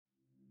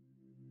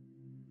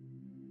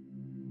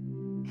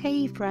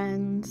Hey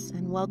friends,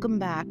 and welcome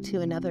back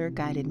to another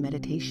guided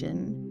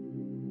meditation.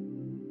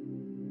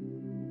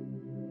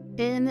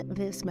 In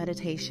this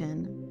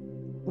meditation,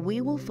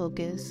 we will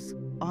focus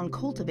on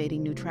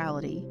cultivating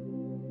neutrality.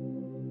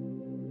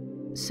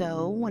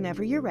 So,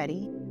 whenever you're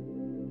ready,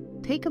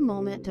 take a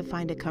moment to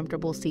find a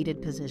comfortable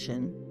seated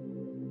position,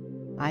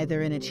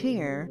 either in a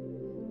chair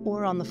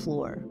or on the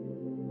floor.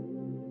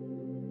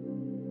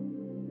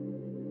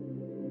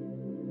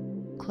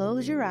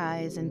 Close your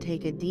eyes and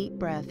take a deep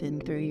breath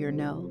in through your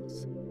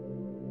nose,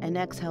 and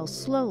exhale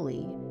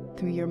slowly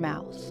through your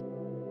mouth.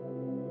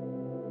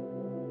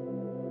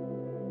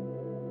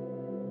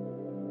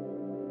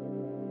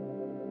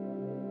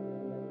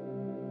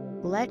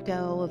 Let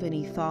go of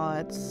any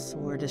thoughts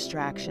or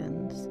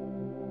distractions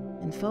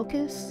and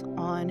focus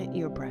on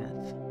your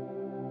breath.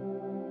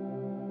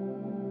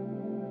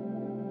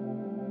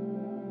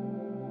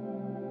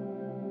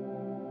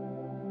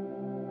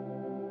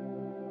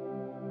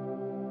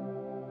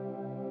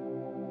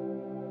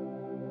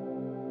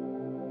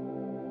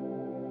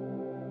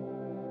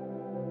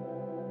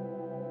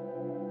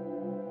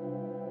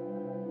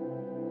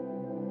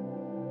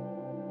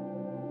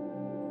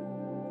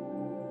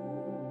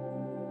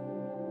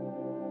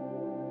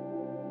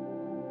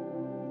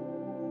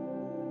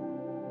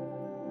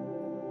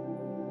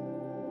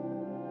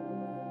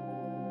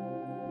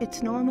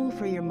 It's normal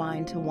for your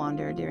mind to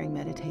wander during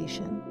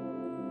meditation.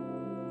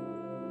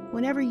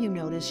 Whenever you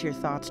notice your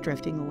thoughts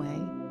drifting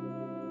away,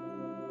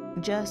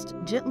 just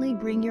gently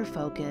bring your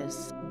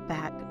focus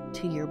back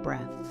to your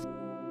breath.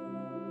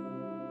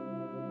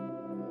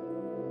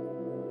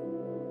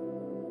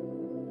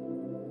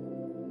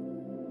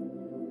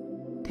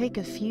 Take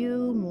a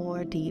few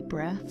more deep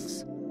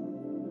breaths.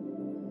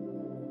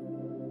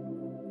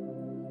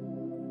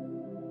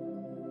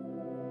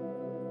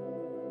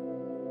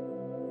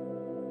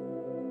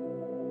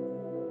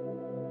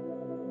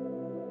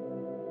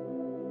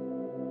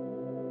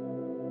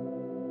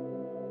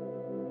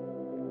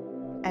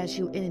 As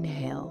you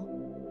inhale,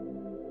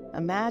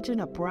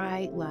 imagine a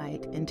bright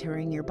light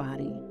entering your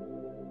body,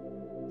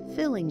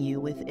 filling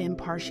you with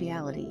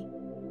impartiality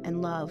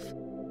and love.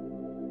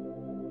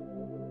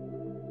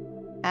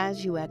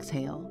 As you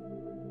exhale,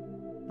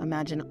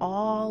 imagine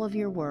all of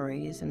your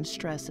worries and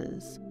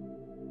stresses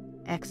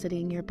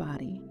exiting your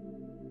body.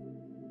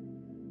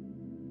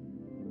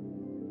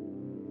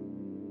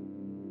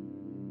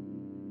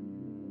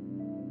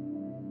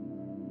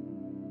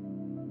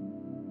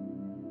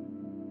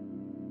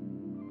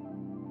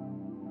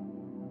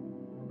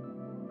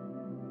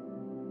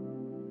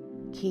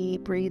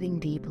 Keep breathing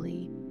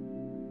deeply,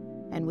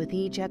 and with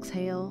each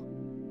exhale,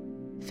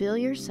 feel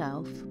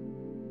yourself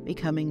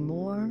becoming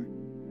more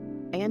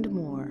and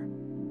more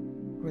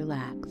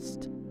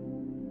relaxed.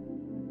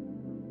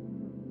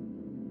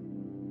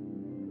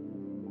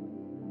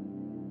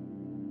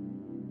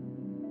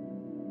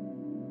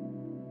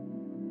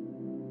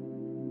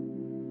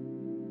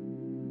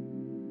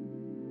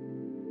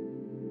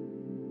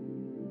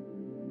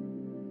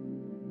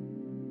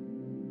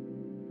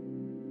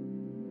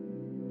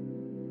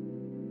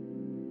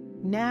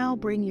 Now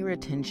bring your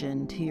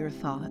attention to your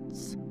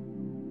thoughts.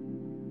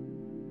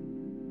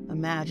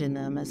 Imagine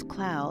them as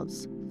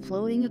clouds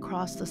floating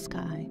across the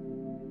sky.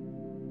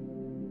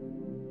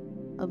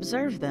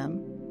 Observe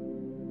them,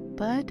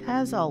 but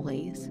as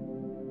always,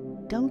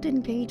 don't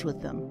engage with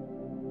them.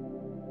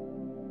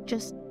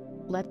 Just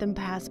let them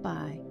pass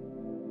by.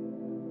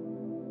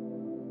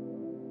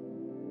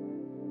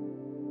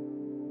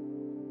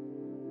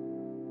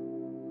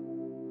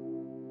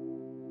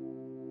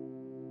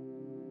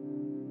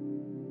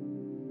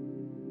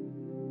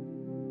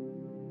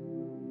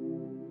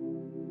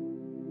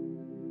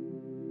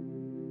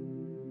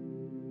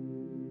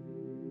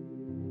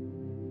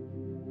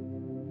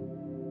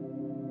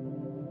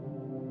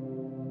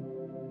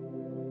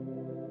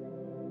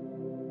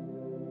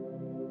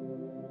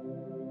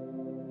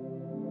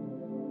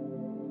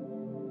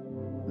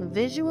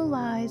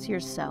 Visualize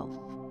yourself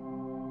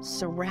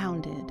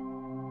surrounded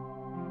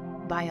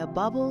by a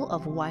bubble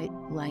of white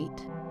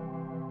light.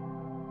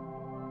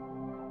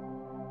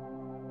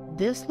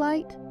 This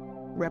light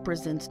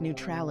represents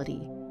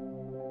neutrality,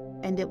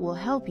 and it will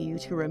help you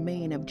to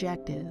remain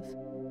objective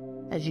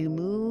as you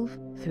move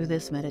through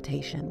this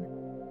meditation.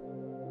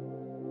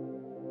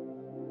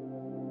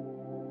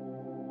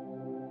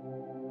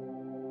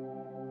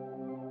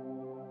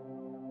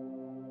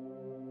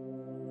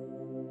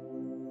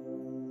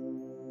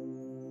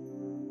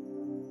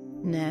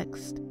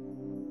 Next,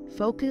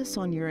 focus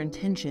on your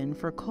intention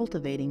for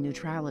cultivating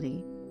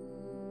neutrality.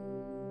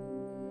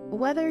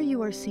 Whether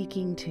you are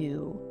seeking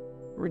to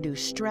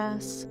reduce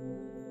stress,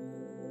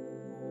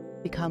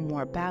 become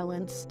more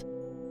balanced,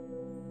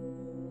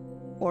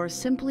 or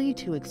simply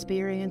to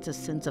experience a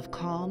sense of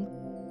calm,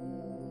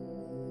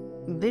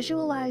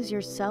 visualize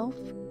yourself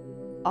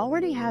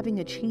already having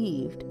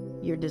achieved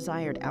your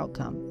desired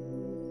outcome.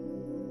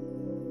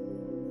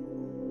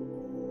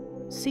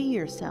 See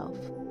yourself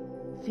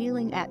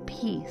feeling at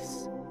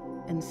peace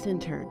and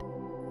centered,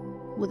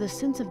 with a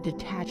sense of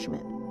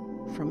detachment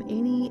from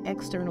any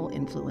external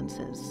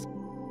influences.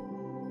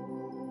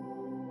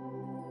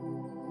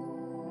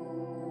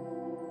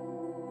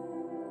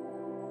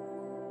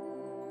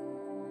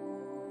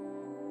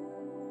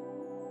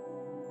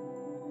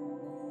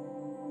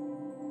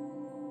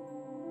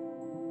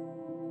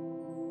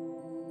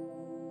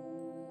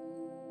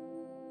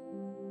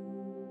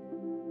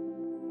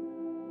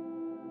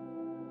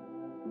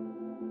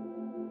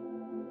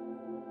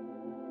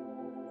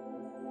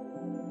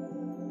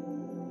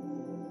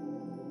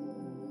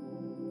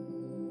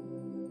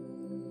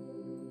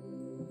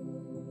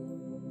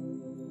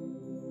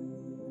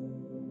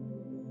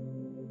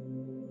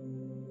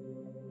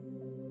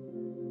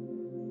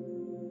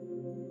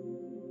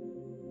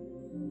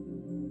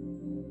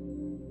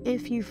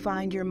 If you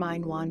find your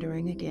mind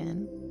wandering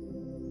again,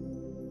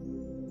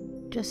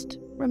 just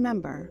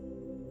remember,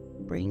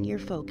 bring your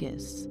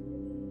focus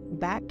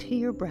back to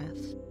your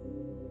breath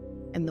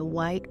and the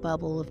white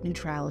bubble of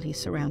neutrality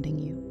surrounding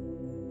you.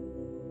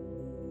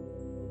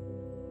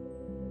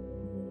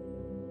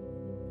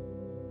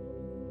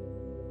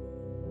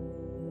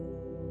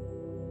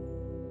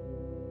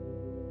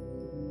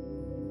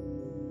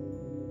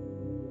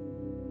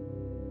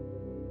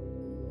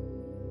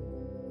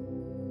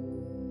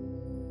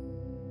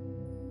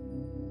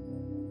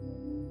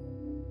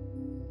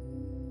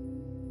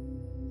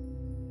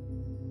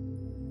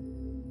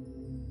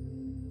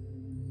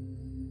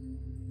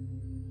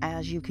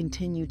 As you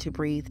continue to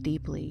breathe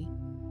deeply,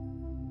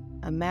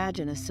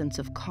 imagine a sense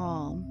of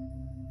calm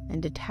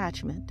and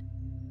detachment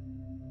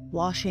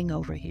washing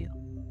over you.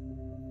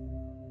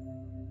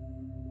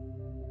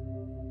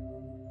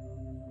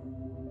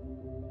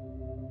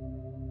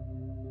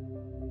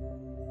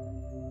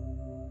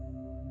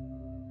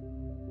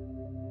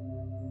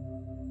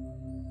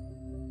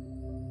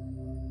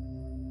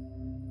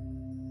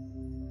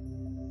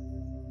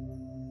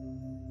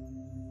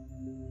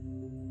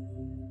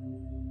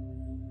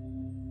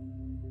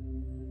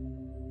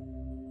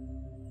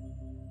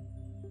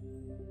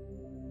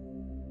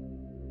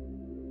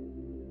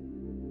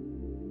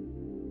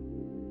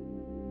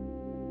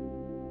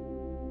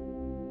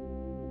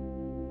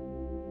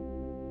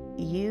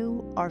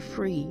 You are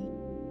free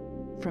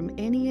from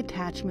any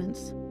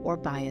attachments or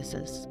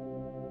biases.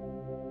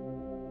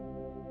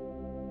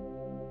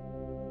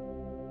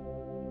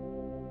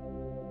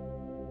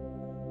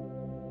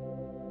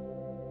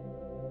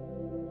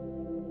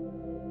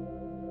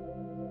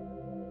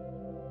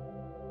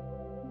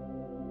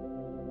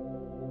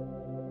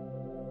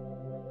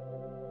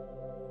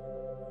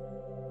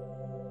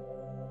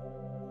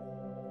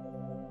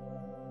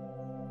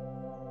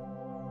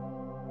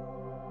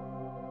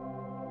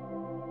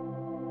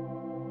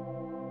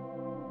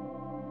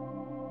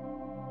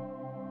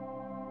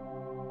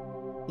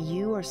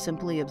 You are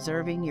simply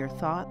observing your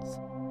thoughts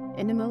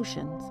and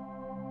emotions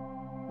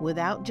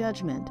without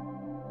judgment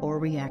or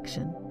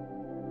reaction.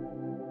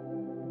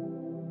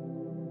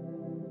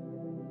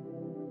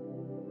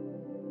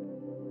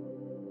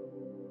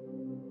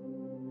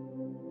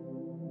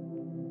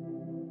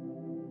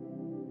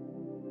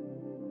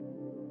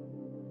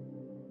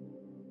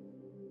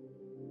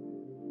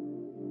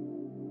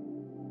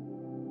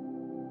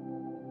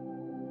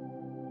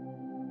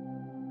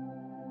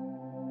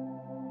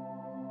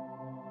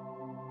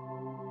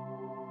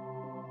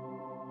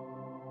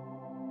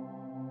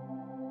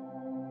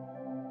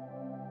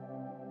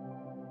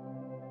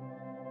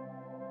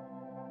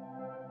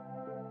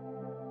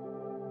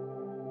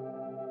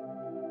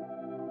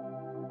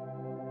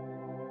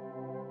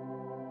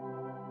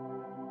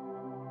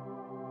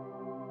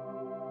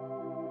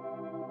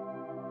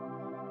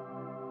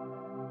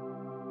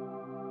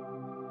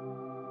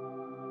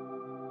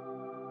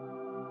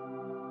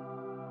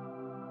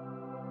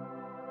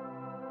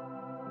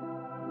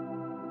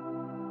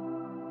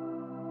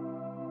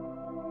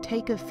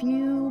 Take a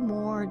few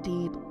more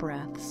deep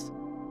breaths.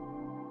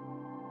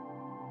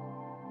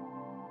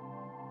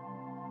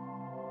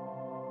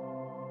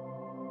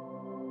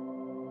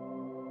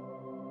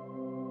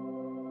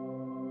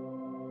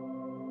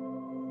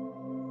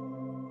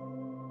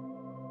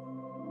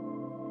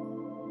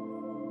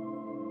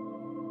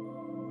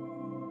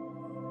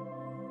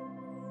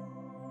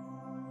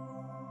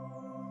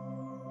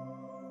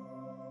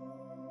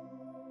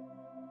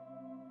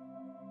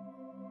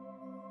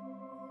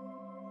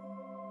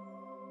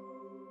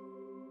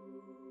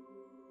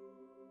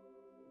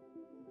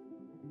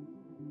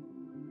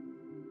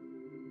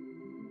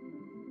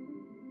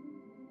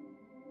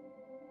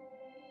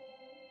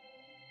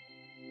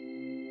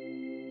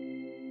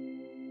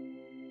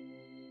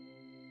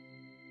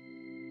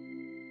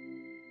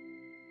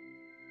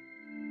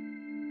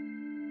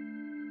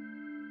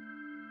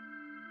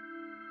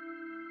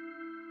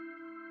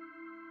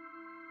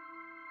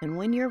 And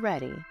when you're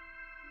ready,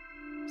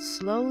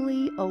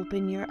 slowly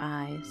open your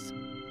eyes.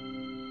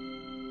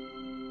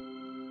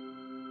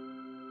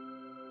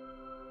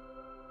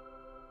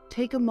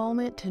 Take a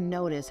moment to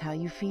notice how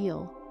you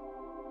feel.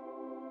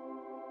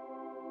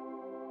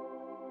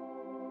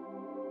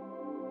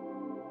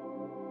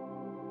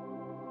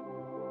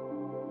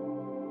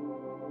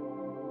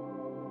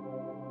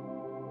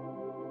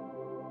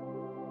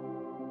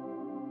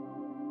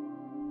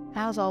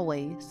 As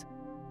always,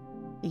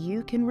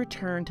 you can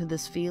return to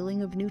this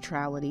feeling of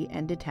neutrality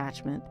and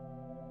detachment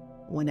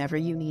whenever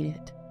you need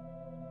it.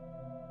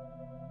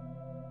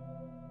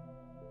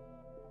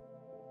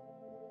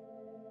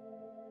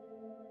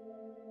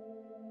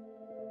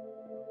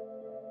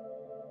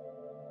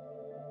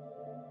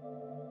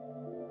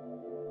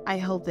 I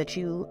hope that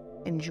you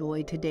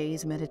enjoyed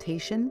today's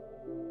meditation,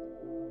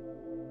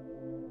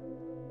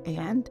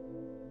 and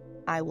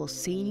I will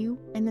see you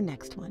in the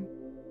next one.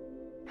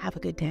 Have a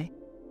good day.